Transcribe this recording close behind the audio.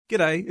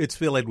G'day, it's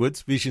Phil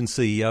Edwards, Vision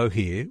CEO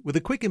here, with a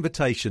quick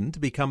invitation to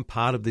become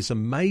part of this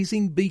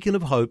amazing beacon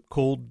of hope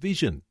called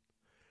Vision.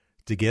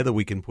 Together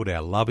we can put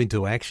our love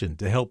into action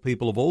to help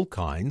people of all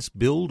kinds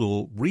build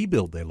or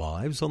rebuild their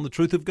lives on the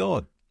truth of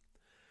God.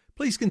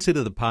 Please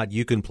consider the part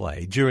you can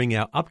play during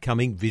our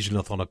upcoming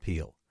Visionathon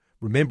appeal,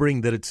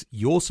 remembering that it's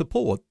your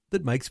support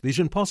that makes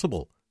Vision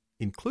possible,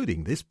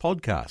 including this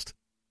podcast.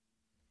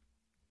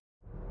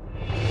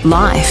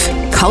 Life,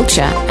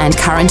 culture and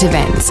current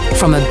events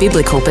from a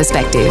biblical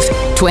perspective.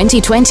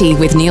 2020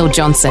 with Neil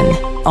Johnson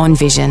on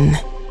Vision.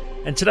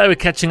 And today we're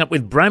catching up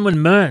with Bramwyn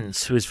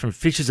Mearns, who is from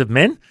Fishers of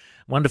Men,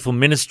 wonderful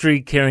ministry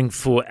caring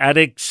for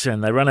addicts,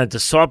 and they run a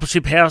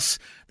discipleship house.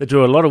 They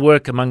do a lot of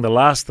work among the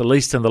last, the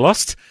least and the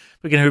lost.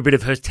 We're going to hear a bit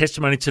of her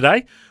testimony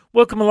today.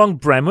 Welcome along,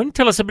 Bramwyn.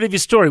 Tell us a bit of your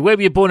story. Where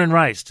were you born and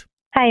raised?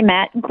 Hey,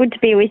 Matt. Good to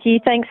be with you.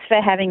 Thanks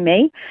for having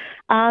me.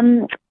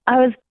 I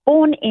was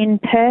born in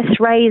Perth,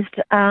 raised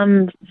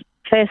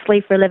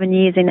firstly for 11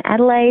 years in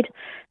Adelaide,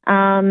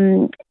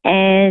 and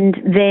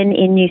then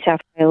in New South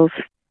Wales.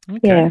 Okay.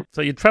 Yeah.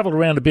 So you travelled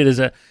around a bit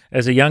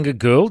as a younger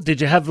girl. Did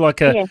you have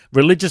like a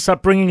religious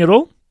upbringing at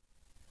all?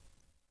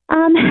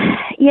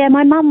 Yeah,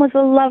 my mum was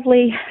a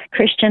lovely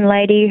Christian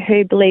lady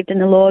who believed in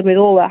the Lord with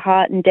all her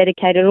heart and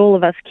dedicated all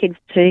of us kids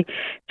to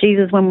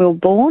Jesus when we were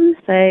born.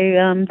 So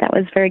that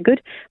was very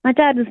good. My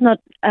dad was not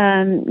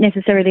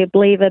necessarily a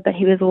believer, but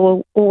he was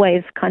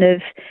always kind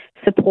of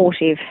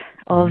supportive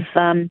of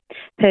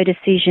her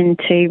decision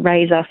to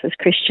raise us as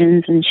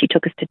Christians, and she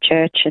took us to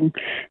church and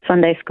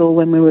Sunday school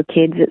when we were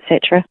kids,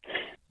 etc.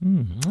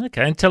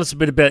 Okay, and tell us a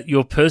bit about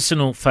your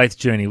personal faith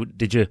journey.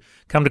 Did you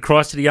come to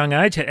Christ at a young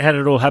age? How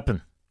did it all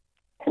happen?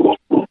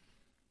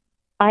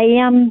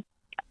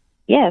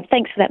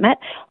 Thanks for that, Matt.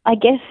 I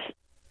guess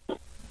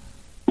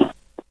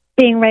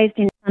being raised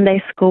in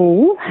Sunday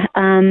school,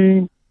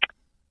 when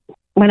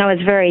I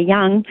was very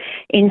young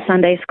in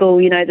Sunday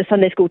school, you know, the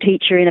Sunday school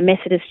teacher in a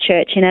Methodist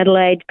church in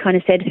Adelaide kind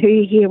of said,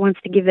 who here wants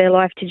to give their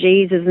life to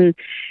Jesus? And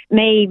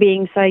me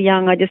being so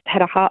young, I just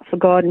had a heart for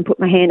God and put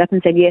my hand up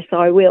and said, yes,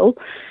 I will.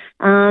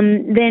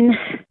 Then,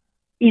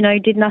 you know,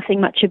 did nothing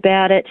much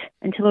about it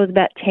until I was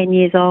about 10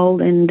 years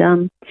old, and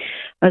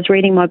I was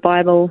reading my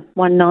Bible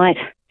one night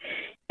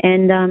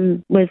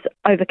and was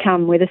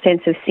overcome with a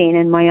sense of sin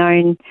and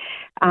my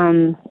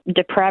own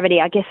depravity,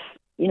 I guess,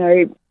 you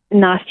know,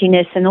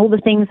 nastiness and all the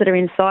things that are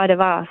inside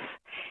of us.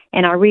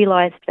 And I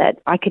realised that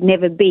I could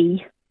never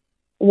be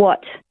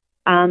what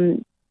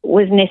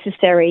was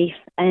necessary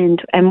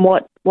and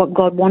what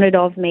God wanted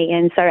of me.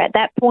 And so at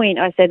that point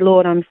I said,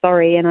 Lord, I'm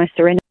sorry, and I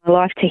surrendered my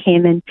life to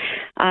him and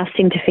asked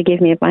him to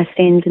forgive me of my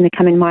sins and to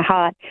come in my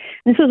heart.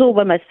 And this was all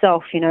by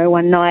myself, you know,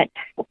 one night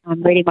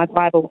I'm reading my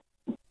Bible.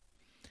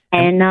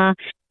 And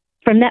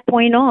from that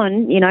point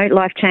on, you know,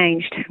 life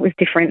changed. It was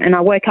different. And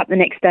I woke up the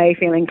next day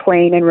feeling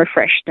clean and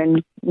refreshed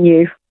and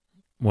new.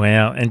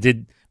 Wow. And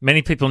did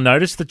many people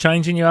notice the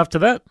change in you after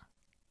that?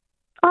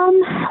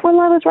 Well,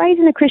 I was raised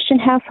in a Christian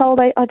household.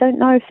 I don't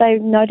know if they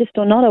noticed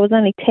or not. I was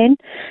only 10.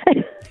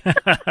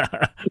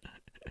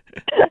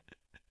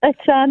 But,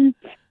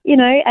 you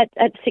know,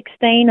 at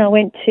 16, I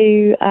went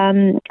to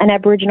an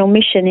Aboriginal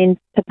mission in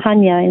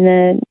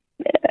Papunya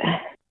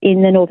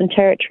in the Northern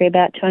Territory,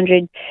 about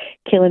 200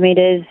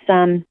 kilometres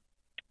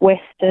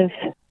west of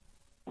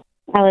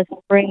Alice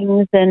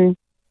Springs, and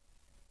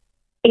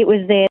it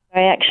was there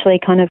I actually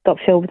kind of got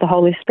filled with the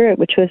Holy Spirit,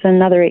 which was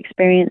another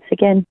experience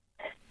again.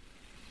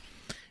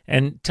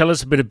 And tell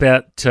us a bit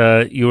about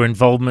your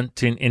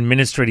involvement in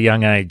ministry at a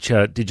young age.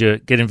 Did you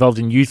get involved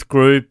in youth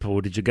group,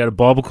 or did you go to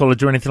Bible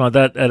college or anything like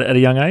that at a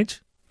young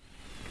age?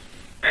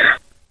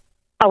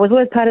 I was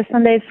always part of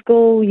Sunday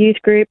school,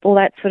 youth group, all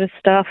that sort of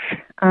stuff.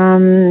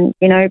 You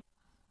know,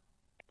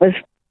 was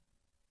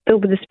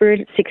filled with the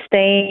Spirit at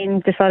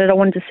 16, decided I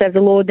wanted to serve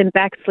the Lord, then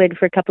backslid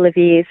for a couple of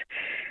years.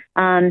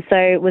 So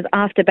it was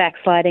after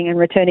backsliding and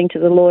returning to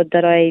the Lord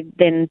that I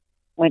then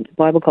went to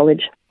Bible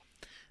college.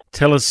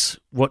 Tell us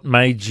what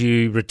made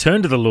you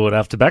return to the Lord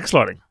after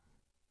backsliding.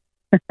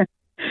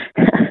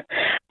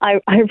 I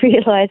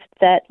realised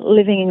that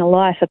living a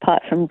life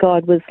apart from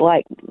God was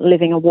like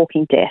living a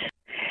walking death.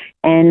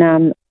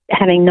 And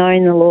having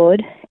known the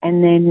Lord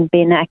and then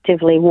been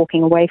actively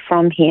walking away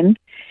from him,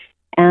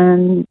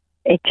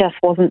 it just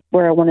wasn't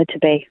where I wanted to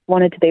be.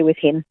 Wanted to be with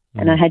him,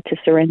 and I had to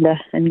surrender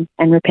and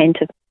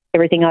repent of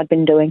everything I'd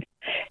been doing.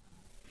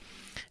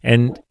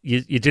 And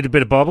you did a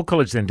bit of Bible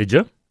college then, did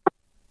you?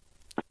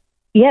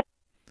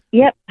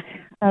 Yep.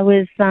 I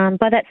was,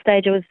 by that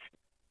stage, I was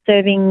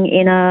serving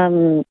in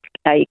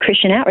a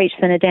Christian outreach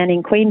centre down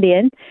in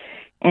Queanbeyan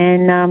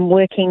and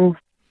working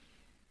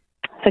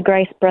for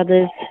Grace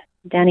Brothers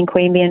down in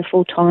Queanbeyan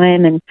full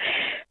time. And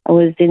I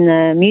was in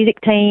the music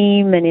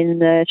team and in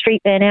the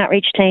street band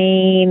outreach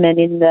team and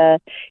in the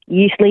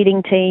youth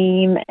leading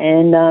team.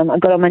 And I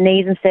got on my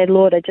knees and said,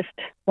 Lord, I just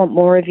want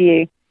more of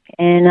you.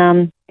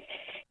 And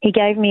he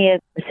gave me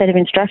a set of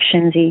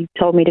instructions. He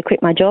told me to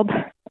quit my job,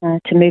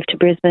 to move to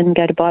Brisbane,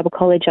 go to Bible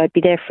college. I'd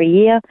be there for a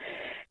year.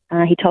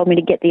 He told me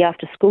to get the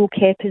after-school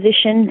care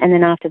position, and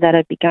then after that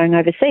I'd be going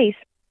overseas.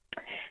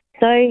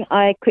 So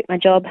I quit my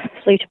job,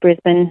 flew to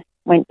Brisbane,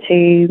 went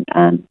to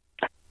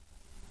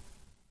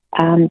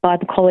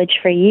Bible college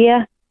for a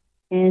year,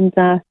 and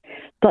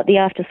got the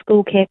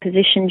after-school care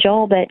position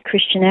job at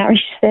Christian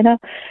Outreach Centre.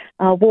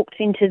 Walked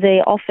into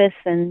the office,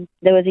 and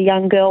there was a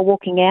young girl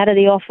walking out of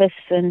the office,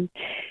 and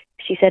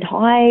she said,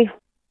 "Hi,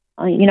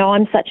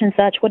 I'm such and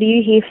such. What are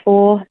you here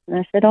for?" And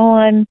I said, "Oh,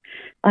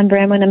 I'm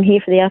Bramwin. I'm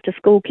here for the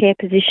after-school care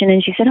position."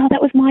 And she said, "Oh,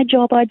 that was my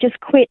job. I just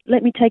quit.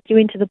 Let me take you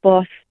into the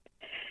boss."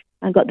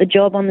 I got the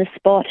job on the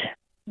spot,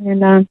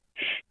 and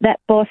that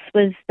boss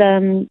was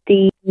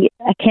the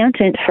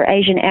accountant for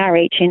Asian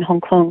Outreach in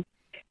Hong Kong.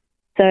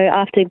 So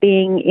after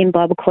being in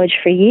Bible college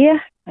for a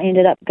year, I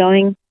ended up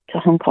going to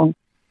Hong Kong.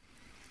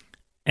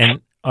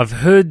 And I've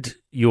heard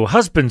your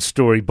husband's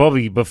story,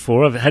 Bobby,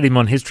 before. I've had him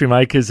on History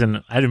Makers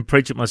and had him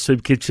preach at my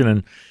soup kitchen,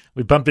 and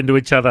we bumped into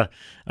each other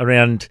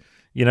around,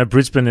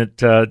 Brisbane at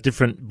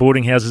different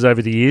boarding houses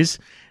over the years.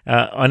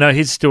 I know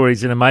his story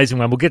is an amazing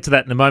one. We'll get to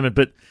that in a moment,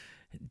 but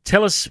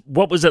tell us,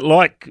 what was it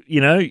like,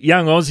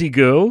 young Aussie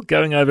girl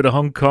going over to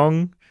Hong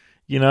Kong?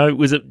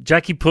 Was it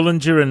Jackie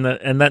Pullinger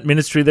and that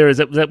ministry there? Was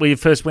that where you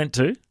first went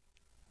to?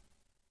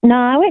 No,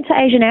 I went to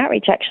Asian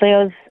Outreach, actually.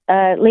 I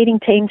was leading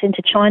teams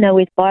into China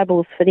with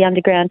Bibles for the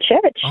underground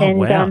church,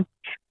 and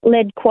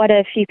led quite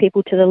a few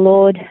people to the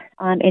Lord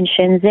in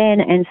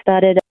Shenzhen, and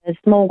started a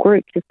small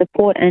group to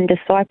support and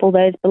disciple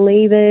those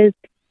believers,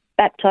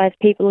 baptise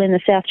people in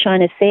the South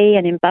China Sea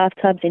and in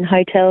bathtubs in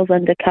hotels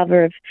under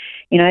cover of,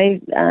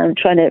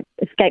 trying to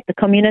escape the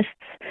communists.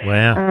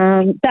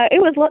 Wow. So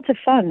it was lots of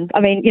fun. I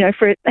mean,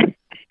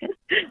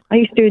 I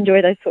used to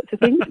enjoy those sorts of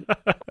things.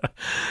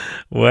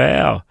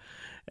 Wow.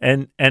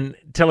 And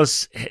tell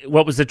us,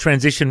 what was the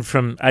transition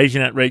from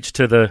Asian Outreach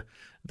to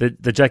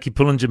the Jackie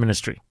Pullinger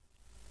ministry?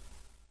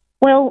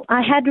 Well,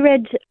 I had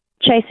read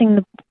Chasing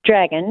the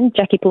Dragon,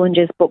 Jackie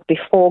Pullinger's book,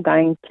 before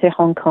going to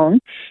Hong Kong,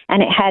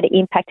 and it had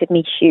impacted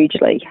me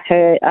hugely.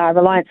 Her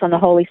reliance on the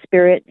Holy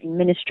Spirit in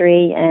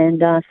ministry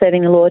and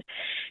serving the Lord.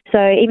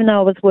 So even though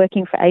I was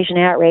working for Asian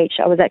Outreach,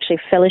 I was actually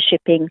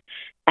fellowshipping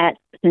at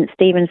St.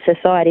 Stephen's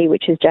Society,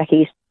 which is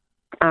Jackie's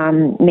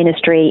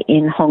ministry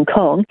in Hong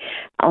Kong,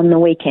 on the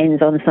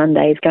weekends, on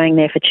Sundays, going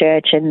there for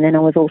church. And then I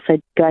was also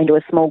going to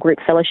a small group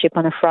fellowship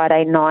on a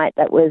Friday night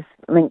that was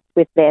linked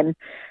with them.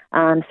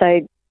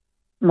 So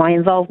my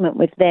involvement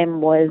with them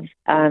was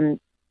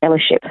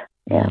fellowship.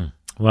 Yeah.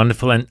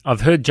 Wonderful. And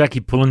I've heard Jackie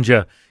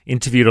Pullinger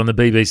interviewed on the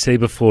BBC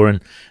before,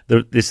 and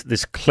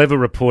this clever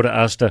reporter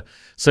asked her,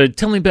 so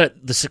tell me about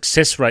the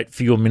success rate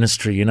for your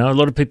ministry. A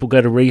lot of people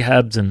go to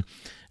rehabs and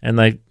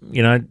they,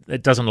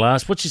 it doesn't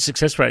last. What's your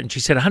success rate? And she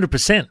said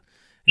 100%. And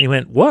he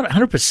went, what,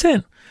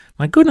 100%?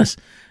 My goodness.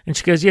 And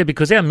she goes, yeah,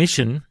 because our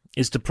mission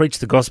is to preach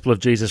the gospel of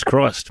Jesus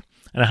Christ.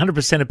 And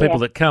 100% of people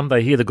that come,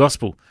 they hear the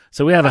gospel.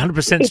 So we have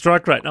 100%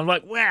 strike rate. And I'm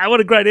like, wow, what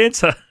a great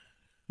answer.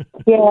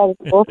 Yeah,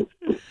 that's awesome.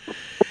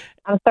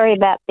 I'm sorry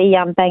about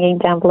the banging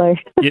down below.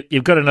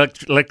 You've got an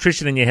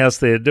electrician in your house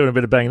there doing a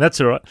bit of banging. That's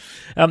all right.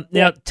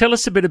 Now, tell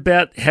us a bit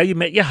about how you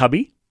met your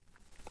hubby.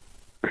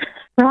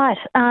 Right.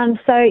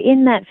 So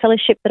in that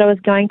fellowship that I was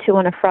going to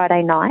on a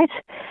Friday night,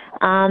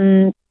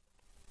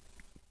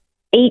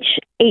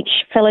 each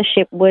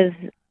fellowship was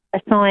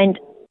assigned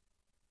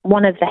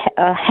one of the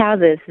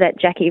houses that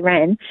Jackie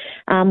ran,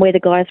 where the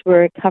guys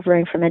were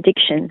recovering from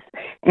addictions.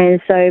 And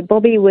so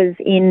Bobby was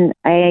in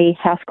a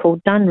house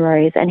called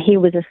Dunrose, and he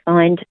was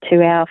assigned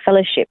to our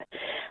fellowship.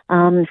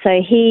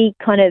 So he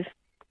kind of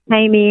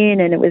came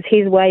in, and it was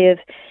his way of,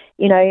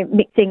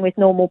 mixing with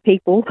normal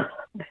people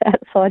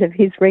outside of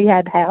his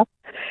rehab house,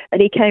 that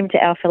he came to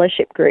our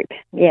fellowship group.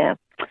 Yeah.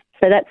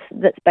 So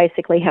that's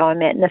basically how I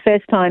met. And the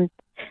first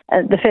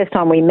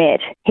time we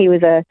met, he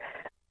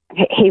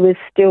was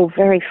still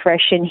very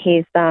fresh in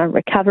his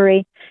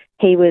recovery.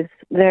 He was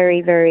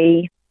very,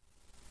 very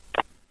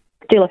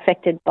still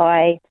affected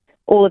by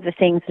all of the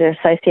things that are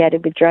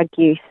associated with drug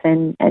use,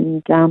 and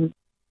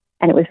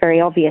it was very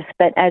obvious.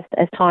 But as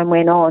time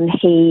went on,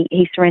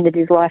 he surrendered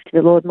his life to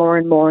the Lord more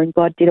and more, and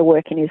God did a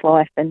work in his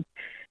life, and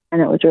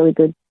that was really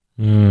good.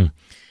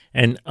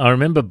 And I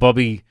remember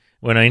Bobby,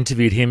 when I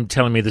interviewed him,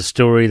 telling me the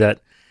story that,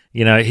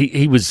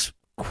 he was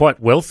quite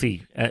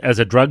wealthy as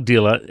a drug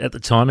dealer at the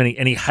time,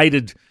 and he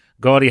hated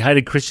God, he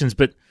hated Christians,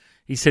 but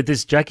he said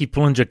this Jackie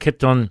Pullinger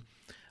kept on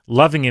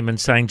loving him and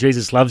saying,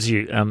 Jesus loves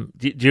you.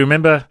 Do you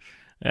remember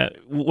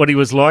what he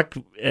was like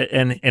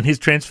and his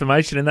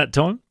transformation in that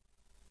time?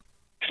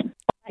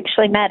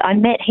 Actually, Matt, I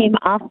met him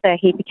after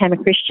he became a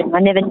Christian. I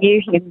never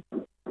knew him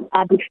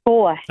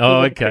before he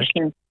was a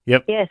Christian.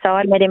 Yep. Yeah, so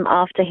I met him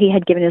after he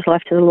had given his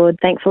life to the Lord,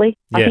 thankfully.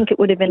 Yeah. I think it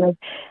would have been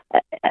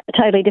a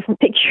totally different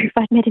picture if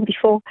I'd met him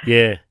before.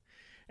 Yeah.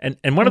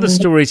 And one of the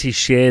stories he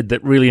shared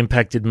that really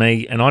impacted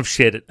me, and I've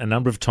shared it a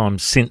number of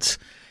times since,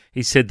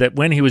 he said that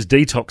when he was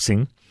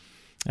detoxing,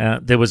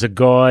 there was a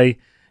guy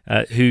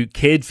who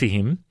cared for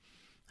him,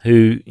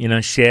 who,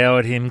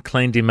 showered him,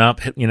 cleaned him up,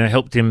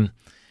 helped him,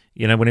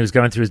 when he was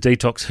going through his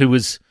detox, who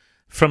was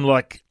from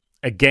like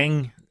a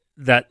gang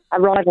that... A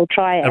rival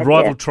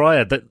triad.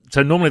 triad.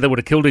 So normally they would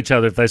have killed each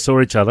other if they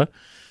saw each other.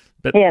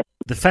 But Yeah.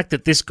 the fact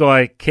that this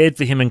guy cared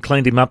for him and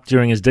cleaned him up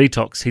during his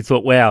detox, he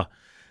thought, wow,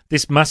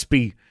 this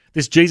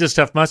Jesus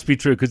stuff must be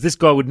true, because this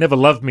guy would never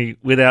love me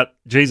without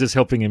Jesus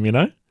helping him, you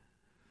know?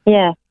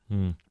 Yeah.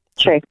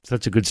 True.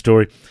 Such a good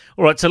story.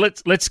 All right, so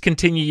let's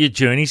continue your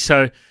journey.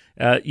 So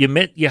you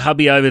met your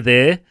hubby over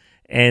there,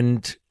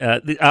 and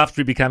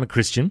after he became a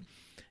Christian,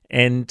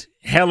 and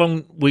how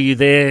long were you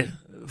there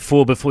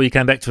for before you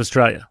came back to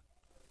Australia?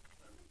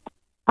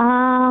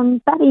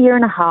 About a year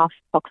and a half,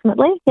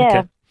 approximately. Yeah.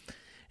 Okay.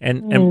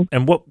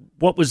 And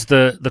what was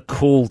the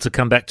call to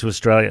come back to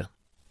Australia?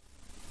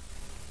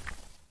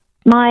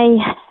 My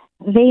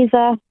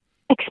visa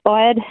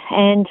expired,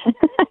 and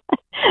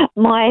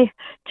my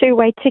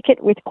two-way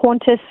ticket with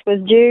Qantas was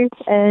due,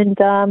 and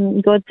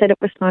God said it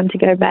was time to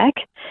go back.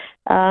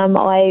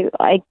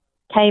 I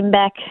came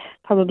back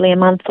probably a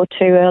month or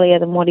two earlier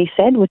than what he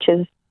said, which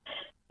is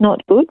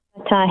not good,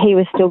 but he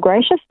was still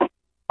gracious.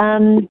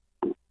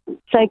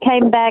 So I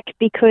came back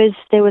because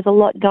there was a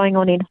lot going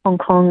on in Hong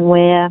Kong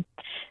where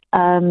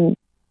I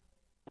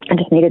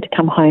just needed to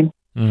come home.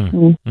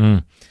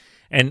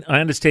 And I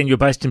understand you're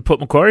based in Port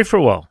Macquarie for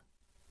a while.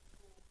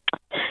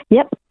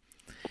 Yep.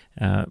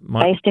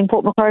 Based in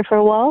Port Macquarie for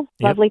a while.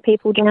 Yep. Lovely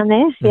people down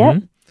there. Mm-hmm.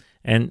 Yep.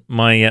 And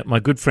my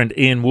good friend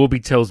Ian Warby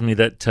tells me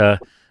that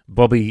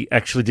Bobby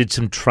actually did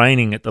some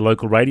training at the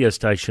local radio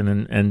station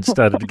and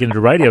started to get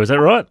into radio. Is that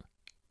right?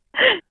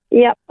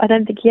 Yep. I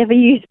don't think he ever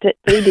used it.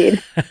 He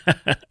did.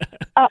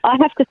 I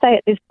have to say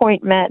at this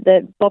point, Matt,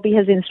 that Bobby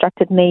has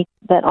instructed me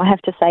that I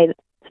have to say that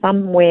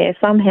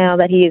somehow,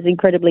 that he is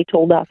incredibly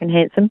tall, dark and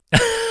handsome.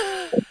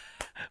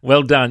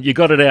 Well done. You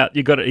got it out.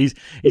 You got it.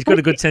 He's got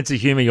a good sense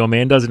of humour, your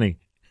man, doesn't he?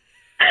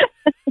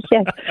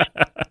 Yeah.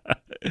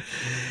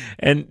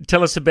 And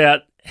tell us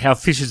about how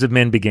Fishers of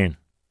Men began.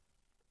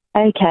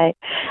 Okay.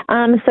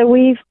 So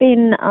we've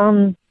been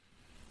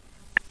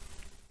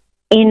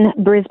in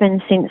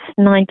Brisbane since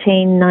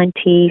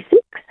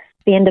 1996,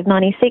 the end of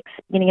 96,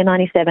 beginning of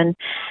 97.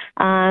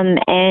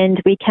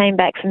 And we came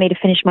back for me to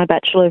finish my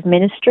Bachelor of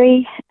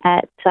Ministry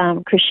at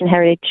Christian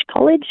Heritage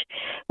College,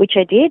 which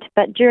I did.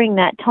 But during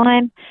that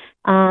time,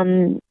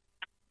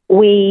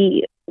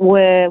 we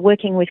were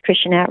working with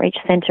Christian Outreach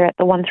Centre at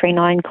the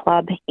 139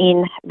 Club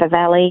in the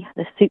Valley,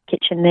 the soup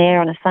kitchen there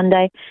on a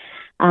Sunday,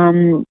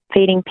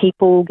 feeding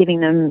people,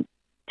 giving them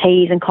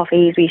teas and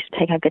coffees. We used to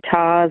take our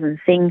guitars and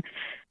sing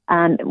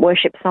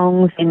worship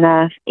songs in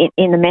the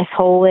mess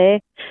hall there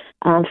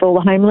for all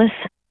the homeless.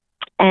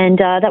 And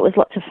that was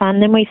lots of fun.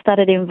 Then we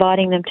started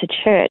inviting them to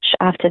church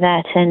after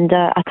that, and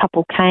a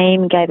couple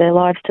came, gave their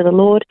lives to the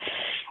Lord,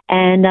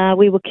 and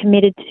we were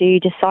committed to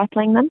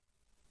discipling them.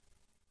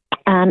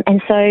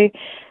 And so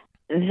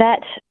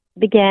that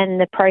began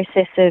the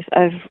process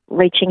of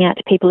reaching out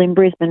to people in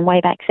Brisbane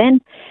way back then.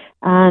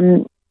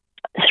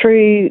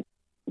 Through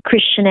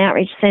Christian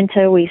Outreach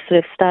Centre, we sort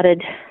of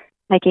started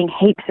taking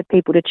heaps of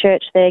people to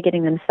church there,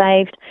 getting them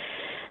saved.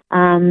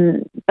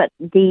 But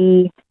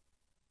the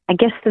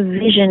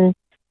vision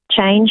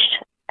changed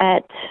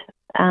at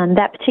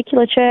that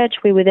particular church.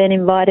 We were then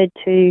invited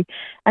to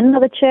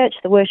another church,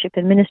 the Worship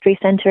and Ministry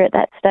Centre at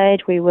that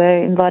stage. We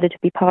were invited to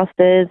be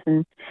pastors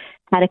and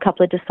had a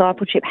couple of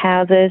discipleship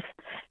houses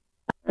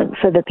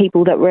for the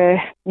people that were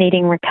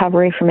needing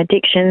recovery from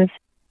addictions.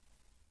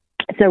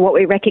 So what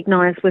we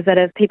recognised was that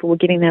as people were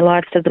giving their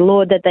lives to the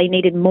Lord, that they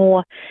needed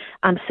more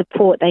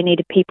support. They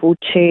needed people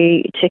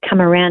to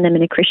come around them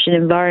in a Christian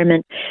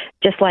environment,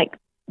 just like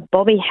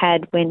Bobby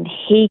had when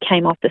he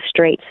came off the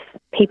streets,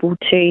 people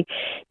to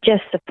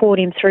just support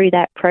him through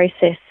that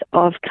process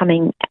of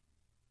coming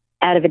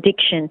out of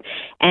addiction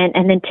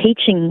and then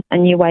teaching a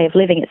new way of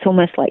living. It's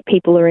almost like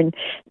people are in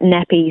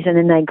nappies and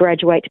then they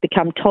graduate to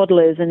become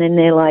toddlers and then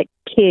they're like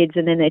kids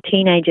and then they're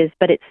teenagers,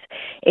 but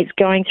it's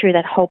going through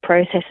that whole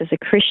process as a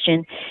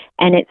Christian,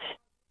 and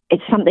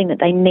it's something that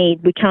they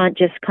need. We can't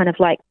just kind of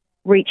like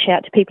reach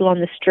out to people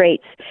on the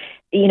streets,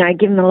 you know,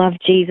 give them the love of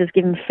Jesus,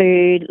 give them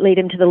food, lead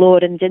them to the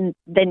Lord, and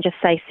then just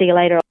say, see you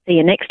later, I'll see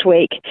you next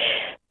week.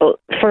 But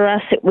for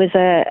us, it was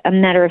a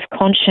matter of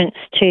conscience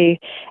to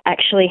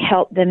actually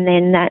help them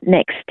then that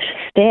next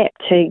step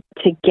to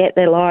get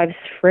their lives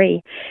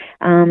free,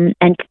 and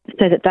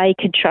so that they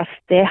could trust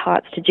their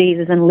hearts to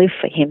Jesus and live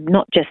for him,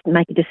 not just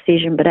make a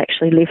decision, but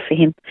actually live for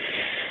him.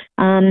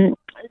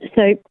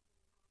 So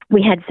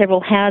we had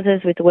several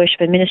houses with the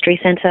Worship and Ministry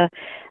Centre,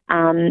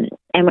 and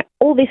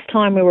all this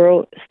time we were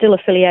all still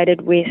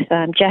affiliated with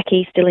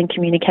Jackie, still in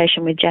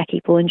communication with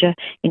Jackie Bullinger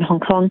in Hong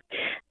Kong.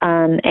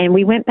 And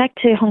we went back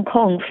to Hong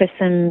Kong for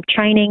some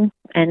training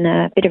and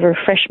a bit of a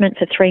refreshment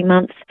for 3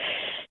 months.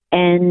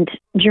 And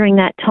during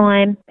that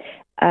time,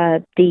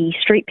 the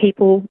street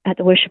people at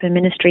the Worship and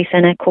Ministry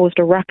Centre caused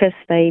a ruckus.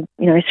 They,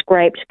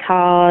 scraped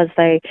cars.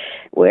 They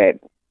were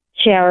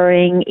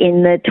showering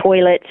in the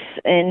toilets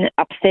and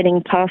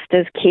upsetting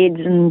pastors' kids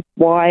and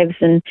wives.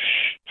 And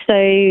so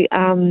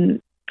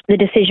the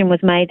decision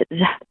was made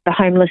that the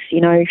homeless,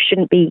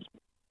 shouldn't be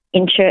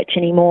in church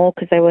anymore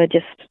because they were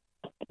just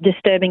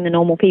disturbing the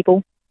normal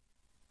people.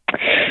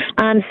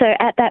 So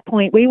at that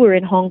point, we were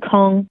in Hong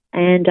Kong,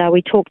 and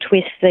we talked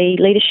with the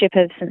leadership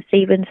of St.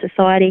 Stephen's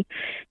Society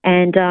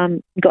and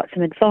got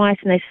some advice,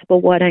 and they said, well,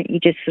 why don't you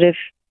just sort of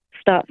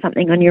start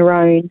something on your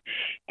own?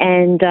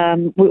 And,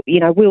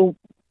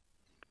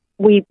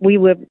 we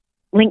were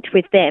linked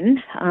with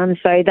them,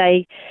 so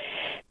they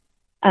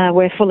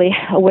were fully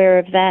aware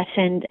of that,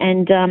 and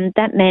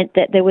that meant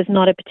that there was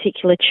not a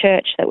particular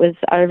church that was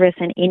over us,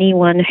 and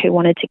anyone who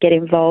wanted to get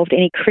involved,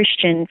 any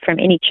Christian from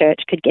any church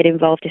could get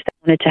involved if they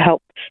wanted to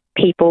help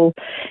people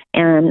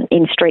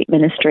in street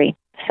ministry.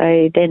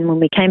 So then when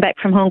we came back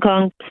from Hong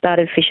Kong,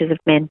 started Fishers of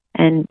Men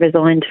and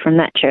resigned from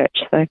that church.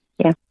 So,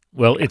 yeah.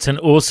 Well, it's an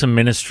awesome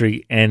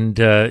ministry, and,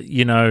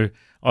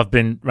 I've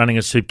been running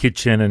a soup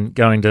kitchen and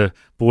going to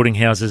boarding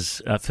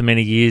houses for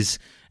many years,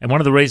 and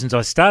one of the reasons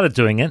I started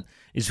doing it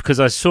is because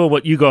I saw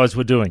what you guys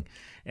were doing,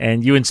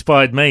 and you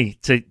inspired me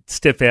to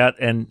step out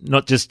and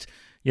not just,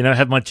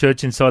 have my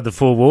church inside the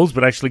four walls,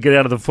 but actually get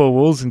out of the four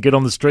walls and get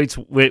on the streets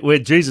where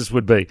Jesus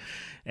would be.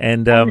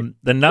 And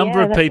the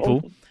number of people...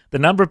 Awesome. The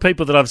number of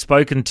people that I've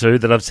spoken to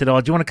that I've said, oh,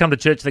 do you want to come to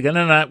church? They go,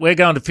 no, we're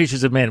going to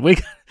Fishers of Men. We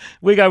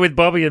go with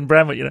Bobby and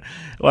Bramwell.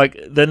 Like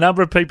the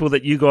number of people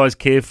that you guys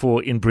care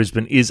for in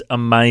Brisbane is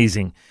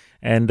amazing.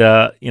 And,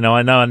 I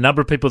know a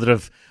number of people that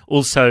have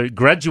also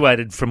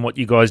graduated from what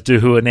you guys do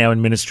who are now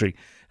in ministry.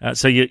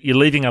 So you're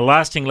leaving a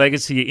lasting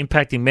legacy. You're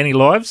impacting many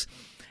lives.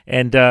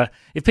 And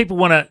if people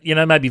want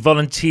to, maybe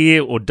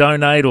volunteer or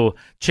donate or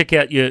check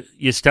out your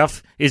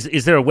stuff,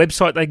 is there a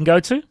website they can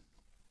go to?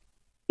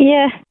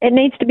 Yeah, it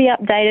needs to be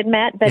updated,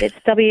 Matt, but it's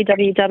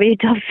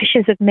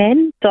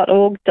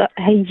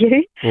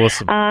www.fishersofmen.org.au.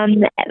 Awesome.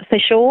 For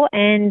sure,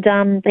 and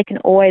they can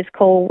always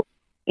call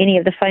any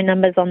of the phone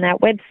numbers on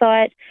that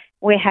website.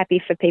 We're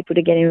happy for people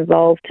to get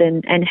involved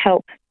and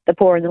help the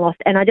poor and the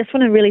lost. And I just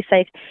want to really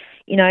say,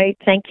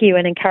 thank you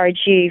and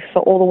encourage you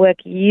for all the work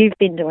you've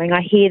been doing.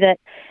 I hear that,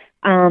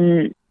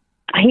 I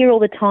hear all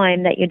the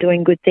time that you're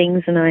doing good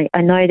things, and I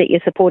know that you're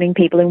supporting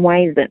people in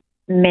ways that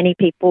many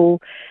people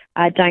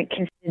don't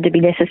consider to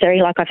be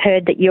necessary. Like I've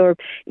heard that you're,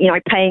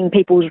 paying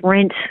people's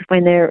rent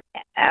when they're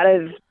out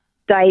of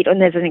date and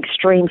there's an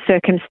extreme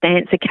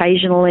circumstance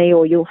occasionally,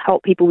 or you'll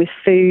help people with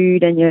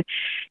food, and you've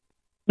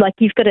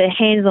got a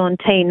hands-on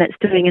team that's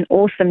doing an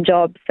awesome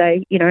job.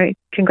 So,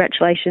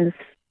 congratulations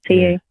to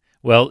you.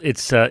 Well,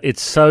 it's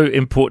so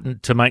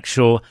important to make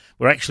sure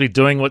we're actually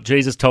doing what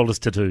Jesus told us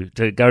to do,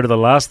 to go to the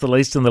last, the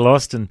least and the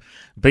lost and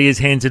be his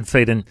hands and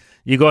feet. And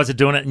you guys are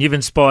doing it, and you've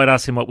inspired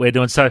us in what we're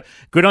doing. So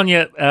good on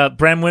you,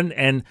 Bramwell,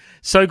 and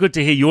so good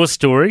to hear your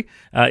story.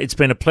 It's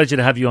been a pleasure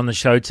to have you on the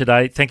show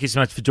today. Thank you so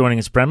much for joining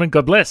us, Bramwell.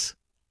 God bless.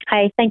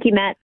 Hey, thank you,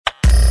 Matt.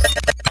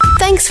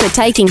 Thanks for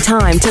taking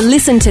time to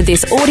listen to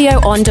this audio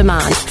on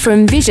demand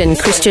from Vision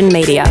Christian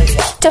Media.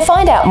 To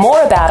find out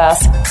more about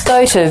us,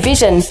 go to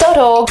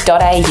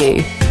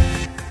vision.org.au.